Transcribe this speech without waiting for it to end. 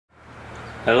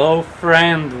Hello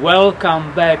friend,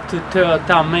 welcome back to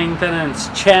Toyota Maintenance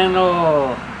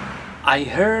channel. I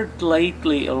heard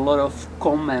lately a lot of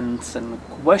comments and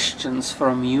questions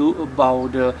from you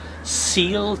about the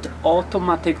sealed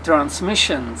automatic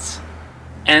transmissions.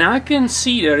 And I can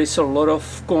see there is a lot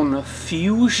of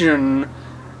confusion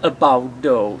about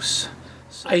those.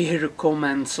 I hear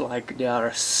comments like they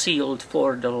are sealed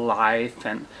for the life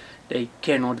and they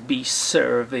cannot be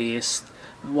serviced.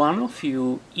 One of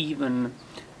you even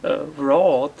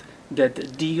wrote that the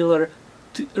dealer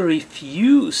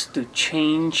refused to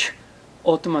change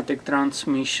automatic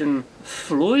transmission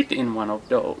fluid in one of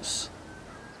those.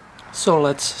 So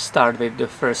let's start with the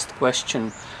first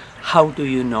question. How do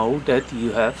you know that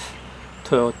you have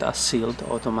Toyota sealed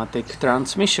automatic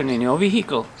transmission in your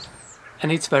vehicle?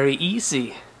 And it's very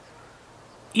easy.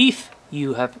 If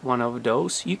you have one of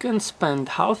those, you can spend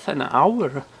half an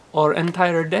hour or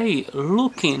entire day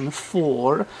looking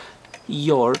for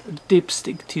your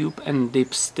dipstick tube and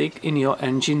dipstick in your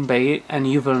engine bay, and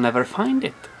you will never find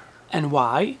it. And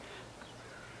why?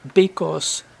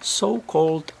 Because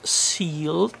so-called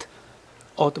sealed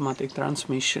automatic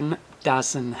transmission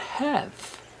doesn't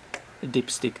have a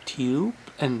dipstick tube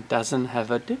and doesn't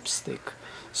have a dipstick.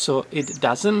 So it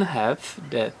doesn't have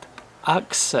that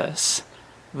access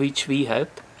which we had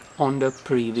on the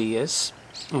previous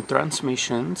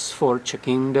transmissions for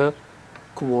checking the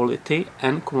quality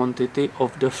and quantity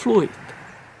of the fluid.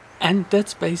 And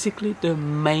that's basically the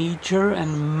major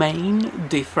and main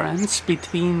difference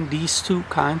between these two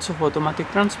kinds of automatic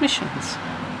transmissions.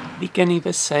 We can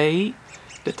even say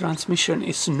the transmission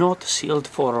is not sealed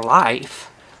for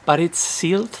life, but it's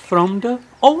sealed from the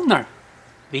owner.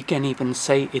 We can even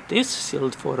say it is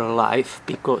sealed for life,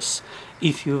 because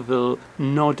if you will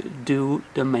not do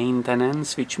the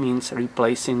maintenance, which means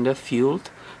replacing the fuel,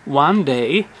 one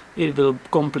day it will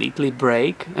completely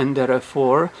break, and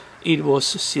therefore it was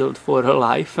sealed for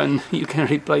life and you can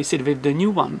replace it with the new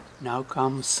one. Now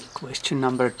comes question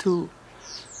number 2.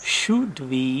 Should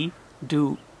we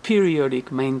do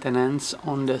periodic maintenance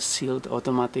on the sealed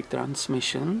automatic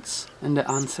transmissions? And the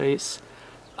answer is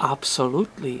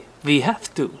absolutely, we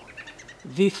have to.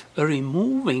 With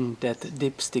removing that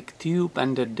dipstick tube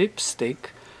and the dipstick,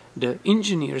 the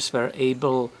engineers were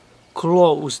able to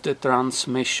close the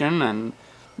transmission and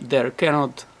there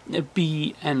cannot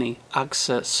be any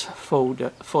access for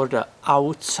the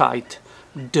outside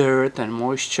dirt and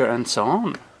moisture and so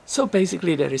on. So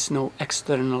basically there is no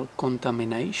external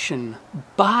contamination.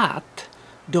 But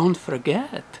don't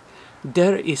forget,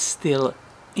 there is still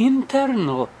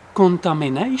internal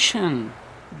contamination.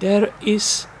 There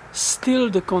is still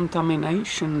the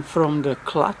contamination from the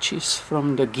clutches,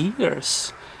 from the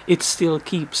gears. It still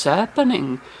keeps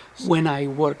happening. When I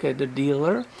work at the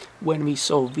dealer, when we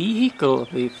saw vehicle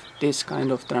with this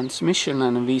kind of transmission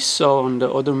and we saw on the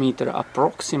odometer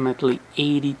approximately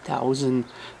 80,000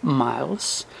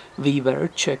 miles, we were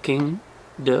checking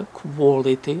the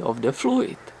quality of the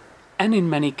fluid. And in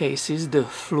many cases the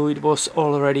fluid was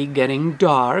already getting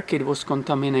dark, it was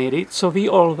contaminated, so we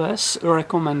always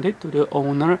recommended to the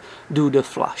owner do the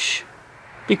flush.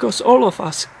 Because all of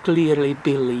us clearly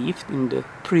believed in the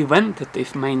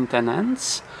preventative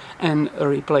maintenance, and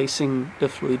replacing the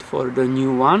fluid for the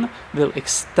new one will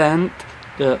extend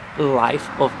the life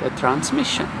of the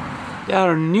transmission. There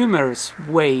are numerous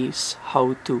ways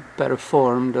how to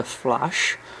perform the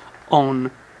flush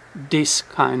on this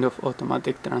kind of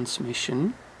automatic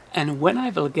transmission, and when I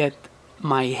will get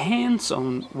my hands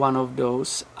on one of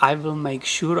those, I will make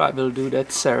sure I will do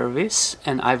that service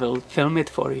and I will film it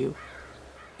for you.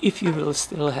 If you will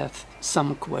still have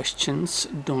some questions,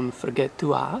 don't forget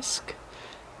to ask.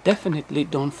 Definitely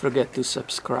don't forget to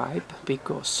subscribe,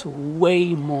 because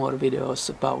way more videos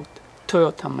about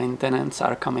Toyota maintenance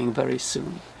are coming very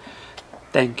soon.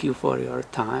 Thank you for your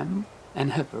time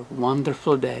and have a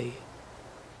wonderful day.